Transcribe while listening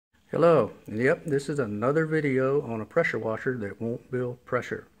Hello, yep, this is another video on a pressure washer that won't build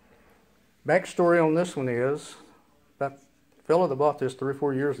pressure. Backstory on this one is, that fellow that bought this 3 or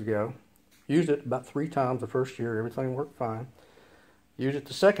 4 years ago, used it about 3 times the first year, everything worked fine. Used it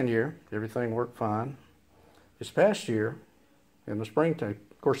the second year, everything worked fine. This past year, in the springtime,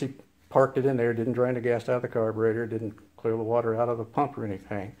 of course he parked it in there, didn't drain the gas out of the carburetor, didn't clear the water out of the pump or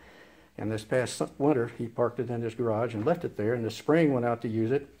anything. And this past winter, he parked it in his garage and left it there. And this spring, went out to use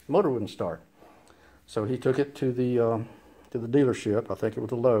it, the motor wouldn't start. So he took it to the dealership, I think it was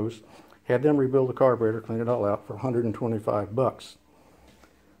the Lowe's, had them rebuild the carburetor, clean it all out for $125.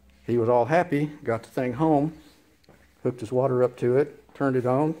 He was all happy, got the thing home, hooked his water up to it, turned it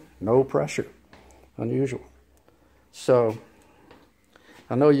on, no pressure. Unusual. So,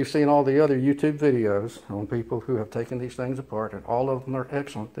 I know you've seen all the other YouTube videos on people who have taken these things apart, and all of them are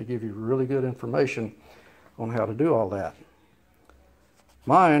excellent. They give you really good information on how to do all that.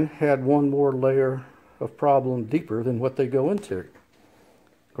 Mine had one more layer of problem deeper than what they go into.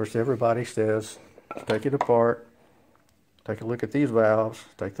 Of course, everybody says, take it apart, take a look at these valves,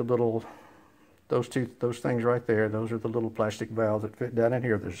 take the little, those things right there, those are the little plastic valves that fit down in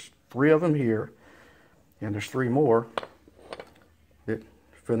here. There's 3 of them here, and there's 3 more that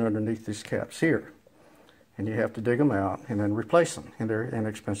fit underneath these caps here, and you have to dig them out and then replace them, and they're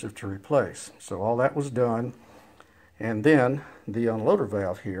inexpensive to replace. So all that was done, and then the unloader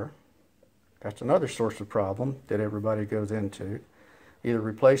valve here, that's another source of problem that everybody goes into. Either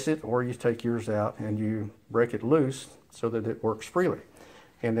replace it, or you take yours out and you break it loose so that it works freely,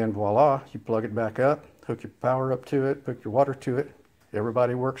 and then voila, you plug it back up, hook your power up to it, hook your water to it,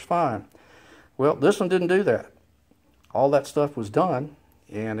 everybody works fine. Well, this one didn't do that. All that stuff was done,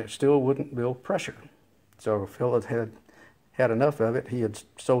 and it still wouldn't build pressure. So Phil had enough of it. He had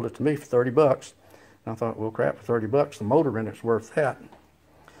sold it to me for 30 bucks. And I thought, well, crap, for 30 bucks, the motor in it's worth that.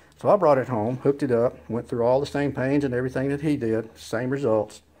 So I brought it home, hooked it up, went through all the same pains and everything that he did, same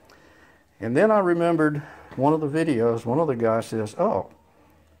results. And then I remembered one of the videos, one of the guys says, oh,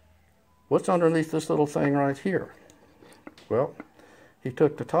 what's underneath this little thing right here? Well, he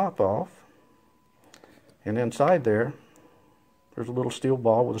took the top off, and inside there's a little steel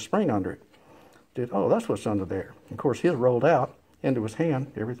ball with a spring under it. Oh, that's what's under there. Of course, his rolled out into his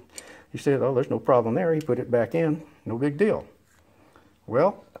hand. He said, oh, there's no problem there. He put it back in. No big deal.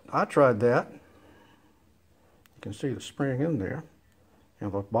 Well, I tried that. You can see the spring in there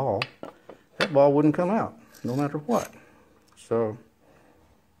and the ball. That ball wouldn't come out, no matter what. So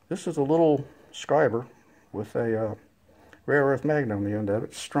this is a little scriber with a rare earth magnet on the end of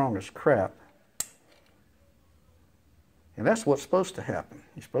it, strong as crap. And that's what's supposed to happen.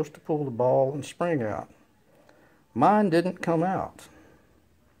 You're supposed to pull the ball and spring out. Mine didn't come out.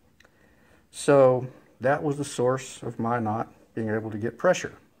 So that was the source of my not being able to get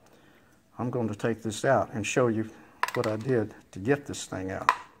pressure. I'm going to take this out and show you what I did to get this thing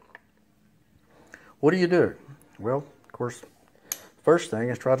out. What do? Well, of course, first thing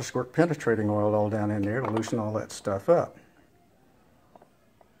is try to squirt penetrating oil all down in there to loosen all that stuff up.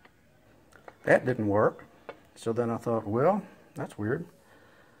 That didn't work. So then I thought, well, that's weird.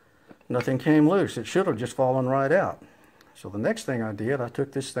 Nothing came loose. It should have just fallen right out. So the next thing I did, I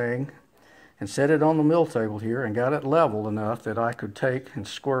took this thing and set it on the mill table here and got it level enough that I could take and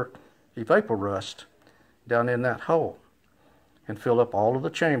squirt the vapor rust down in that hole and fill up all of the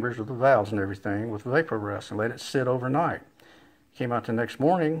chambers of the valves and everything with vapor rust and let it sit overnight. Came out the next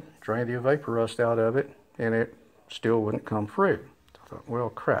morning, drained the vapor rust out of it, and it still wouldn't come free. So I thought, well,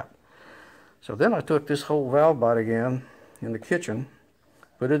 crap. So then I took this whole valve body again in the kitchen,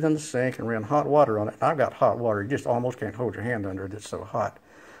 put it in the sink, and ran hot water on it. I've got hot water. You just almost can't hold your hand under it. It's so hot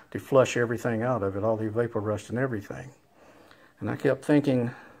to flush everything out of it, all the vapor rust and everything. And I kept thinking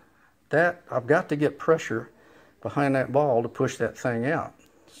that I've got to get pressure behind that ball to push that thing out.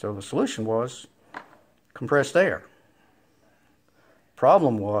 So the solution was compressed air.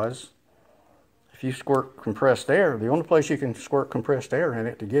 Problem was, if you squirt compressed air, the only place you can squirt compressed air in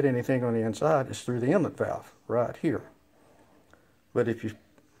it to get anything on the inside is through the inlet valve, right here. But if you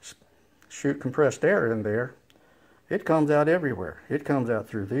shoot compressed air in there, it comes out everywhere. It comes out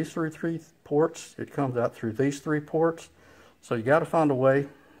through these three ports. It comes out through these 3 ports. So you got to find a way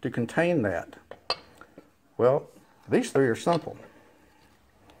to contain that. Well, these 3 are simple.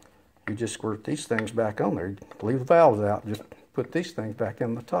 You just squirt these things back on there. Leave the valves out. Just put these things back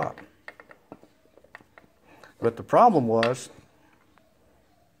in the top. But the problem was,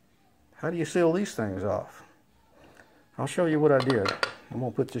 how do you seal these things off? I'll show you what I did. I'm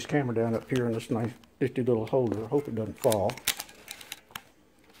going to put this camera down up here in this nice nifty little holder. I hope it doesn't fall.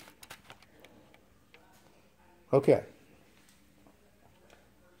 Okay.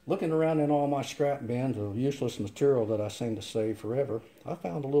 looking around in all my scrap bins of useless material that I seem to save forever, I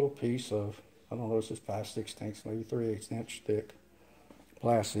found a little piece of, I don't know, this is 5/16, maybe 3/8 inch thick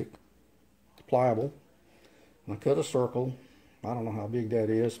plastic, pliable. And I cut a circle. I don't know how big that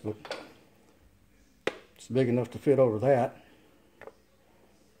is, but it's big enough to fit over that.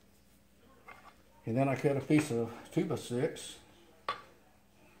 And then I cut a piece of 2x6,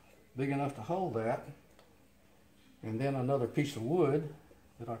 big enough to hold that. And then another piece of wood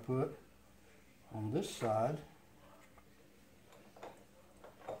that I put on this side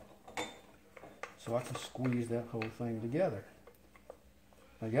so I can squeeze that whole thing together.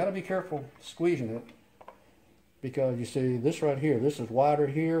 Now you got to be careful squeezing it, because you see this right here, this is wider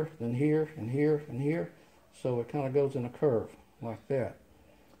here than here and here and here, so it kind of goes in a curve like that.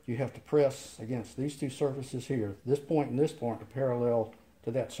 You have to press against these two surfaces here. This point and this point are parallel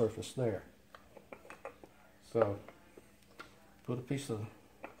to that surface there. So put a piece of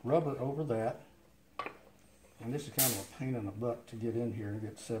rubber over that, and this is kind of a pain in the butt to get in here and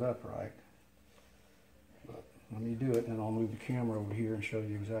get set up right. But let me do it, and I'll move the camera over here and show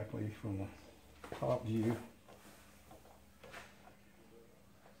you exactly from the top view.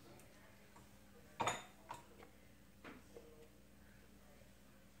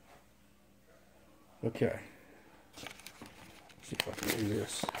 Okay, let's see if I can do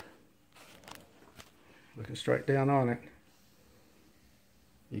this. Looking straight down on it,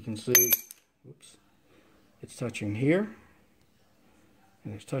 you can see, oops, it's touching here,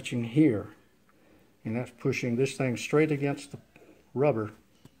 and it's touching here, and that's pushing this thing straight against the rubber,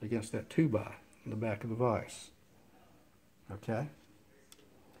 against that 2x in the back of the vise. Okay,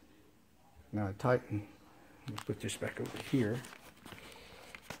 now I tighten. Let me put this back over here.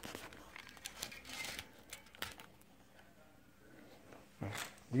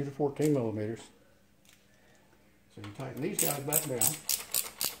 These are 14 millimeters. So you tighten these guys back down,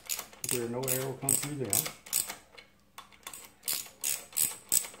 where no air will come through them.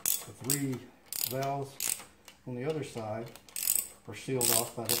 The 3 valves on the other side are sealed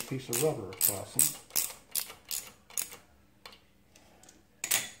off by that piece of rubber across them.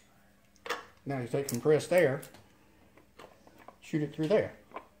 Now you take compressed air, shoot it through there.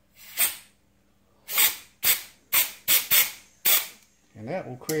 And that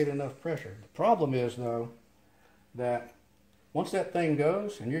will create enough pressure. The problem is, though, that once that thing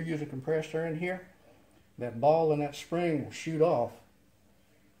goes and you're using compressed air in here, that ball and that spring will shoot off.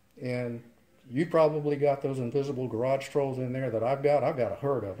 And you probably got those invisible garage trolls in there that I've got. I've got a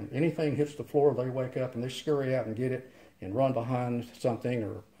herd of them. Anything hits the floor, they wake up and they scurry out and get it and run behind something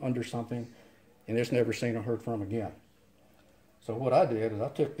or under something, and it's never seen or heard from again. So what I did is I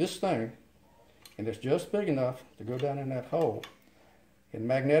took this thing, and it's just big enough to go down in that hole and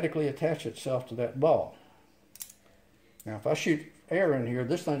magnetically attach itself to that ball. Now if I shoot air in here,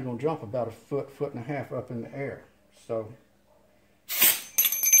 this thing's going to jump about a foot, foot and a half up in the air. So,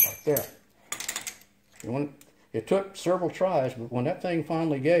 like that. And it took several tries, but when that thing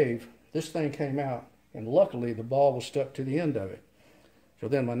finally gave, this thing came out, and luckily the ball was stuck to the end of it. So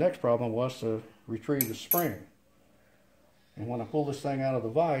then my next problem was to retrieve the spring. And when I pulled this thing out of the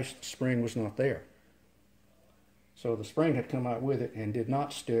vise, the spring was not there. So the spring had come out with it and did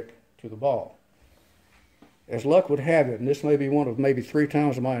not stick to the ball. As luck would have it, and this may be one of maybe 3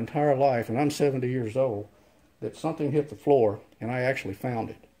 times in my entire life, and I'm 70 years old, that something hit the floor and I actually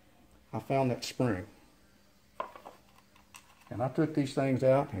found it. I found that spring. And I took these things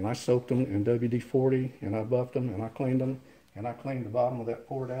out and I soaked them in WD-40 and I buffed them and I cleaned them, and I cleaned the bottom of that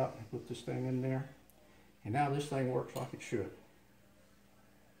port out and put this thing in there. And now this thing works like it should.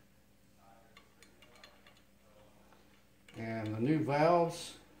 And the new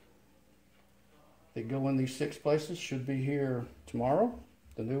valves that go in these 6 places should be here tomorrow.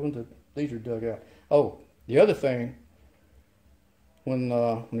 The new ones, these are dug out. Oh, the other thing, when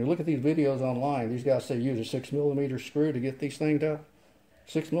you look at these videos online, these guys say use a 6mm screw to get these things out.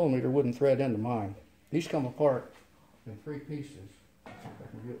 6mm wouldn't thread into mine. These come apart in 3 pieces. Let's see if I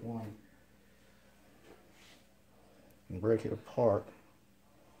can get one and break it apart.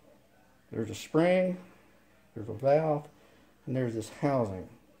 There's a spring, there's a valve, and there's this housing.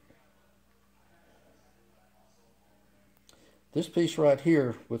 This piece right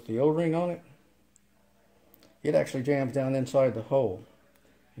here with the O-ring on it, it actually jams down inside the hole.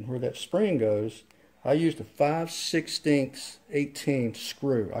 And where that spring goes, I used a 5/16 18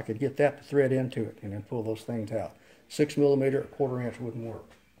 screw. I could get that to thread into it and then pull those things out. 6mm, 1/4 inch wouldn't work.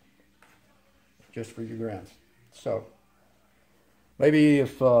 Just for you grands. So maybe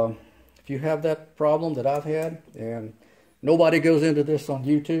if you have that problem that I've had, and nobody goes into this on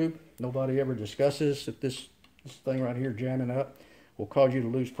YouTube, nobody ever discusses that this thing right here jamming up. will cause you to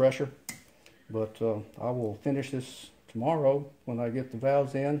lose pressure. But I will finish this tomorrow when I get the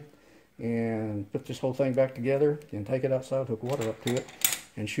valves in and put this whole thing back together and take it outside, hook water up to it,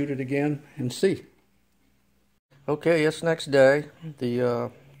 and shoot it again and see. Okay, it's next day.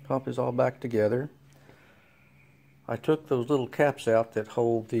 The pump is all back together. I took those little caps out that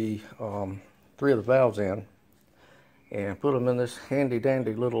hold the 3 of the valves in and put them in this handy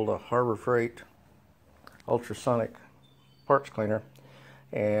dandy little Harbor Freight ultrasonic parts cleaner,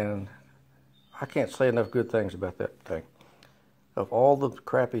 and I can't say enough good things about that thing. Of all the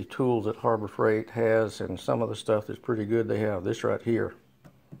crappy tools that Harbor Freight has, and some of the stuff that's pretty good they have, this right here,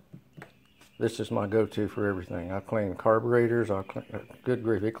 this is my go-to for everything. I clean carburetors, good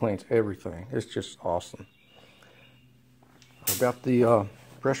grief, it cleans everything. It's just awesome. I've got the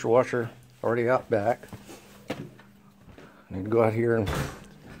pressure washer already out back. I need to go out here and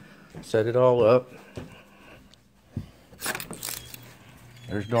set it all up.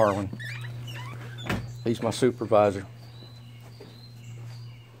 There's Darwin. He's my supervisor.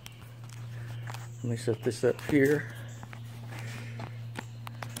 Let me set this up here.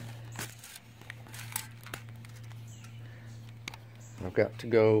 I've got to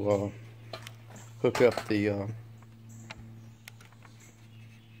go hook up the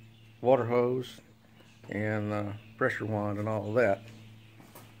water hose and pressure wand and all of that.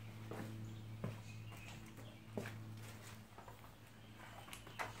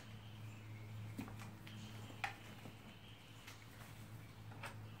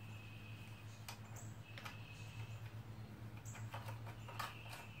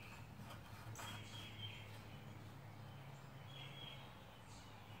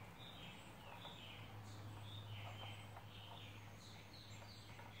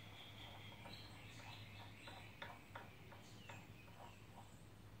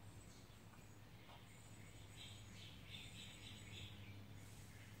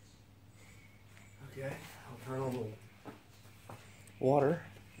 Okay, I'll turn on the water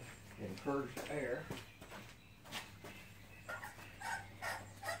and purge the air.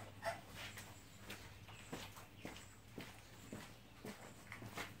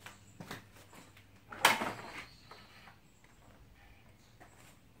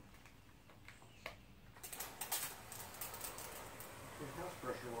 The house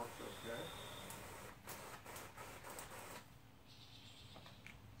pressure works okay.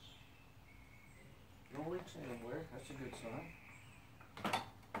 No leaks anywhere, that's a good sign.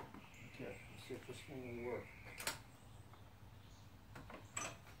 Okay, let's see if this thing will work.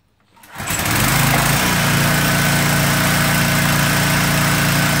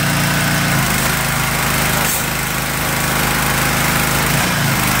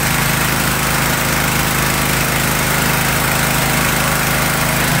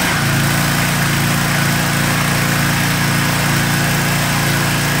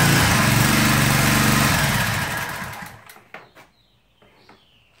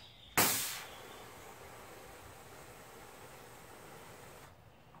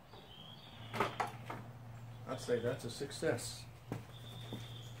 I'd say that's a success.